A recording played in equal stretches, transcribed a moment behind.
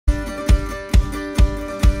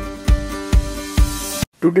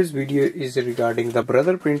Today's video is regarding the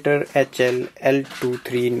Brother printer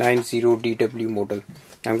HL-L2390DW model.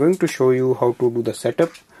 I'm going to show you how to do the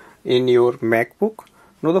setup in your MacBook.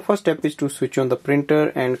 Now the first step is to switch on the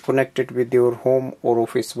printer and connect it with your home or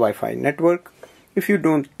office Wi-Fi network. If you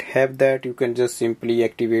don't have that, you can just simply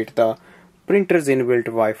activate the printer's inbuilt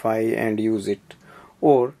Wi-Fi and use it.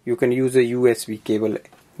 Or you can use a USB cable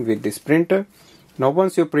with this printer. Now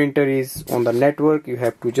once your printer is on the network, you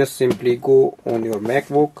have to just simply go on your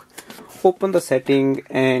MacBook, open the setting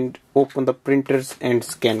and open the printers and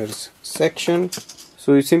scanners section.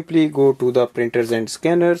 So you simply go to the printers and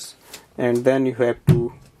scanners and then you have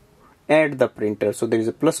to add the printer. So there is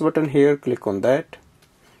a plus button here, click on that.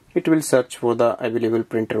 It will search for the available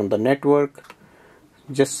printer on the network.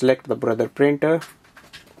 Just select the Brother printer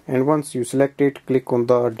and once you select it, click on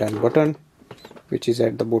the done button, which is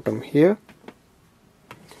at the bottom here.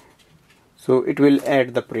 So it will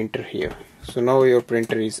add the printer here. So now your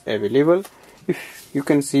printer is available. If you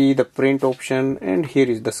can see the print option and here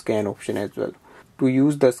is the scan option as well. To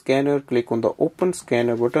use the scanner, click on the open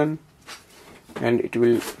scanner button and it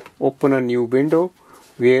will open a new window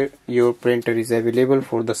where your printer is available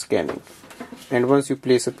for the scanning. And once you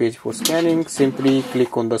place a page for scanning, simply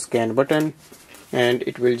click on the scan button and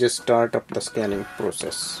it will just start up the scanning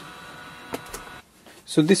process.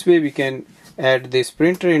 So this way we can add this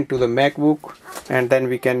printer into the MacBook and then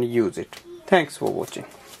we can use it. Thanks for watching.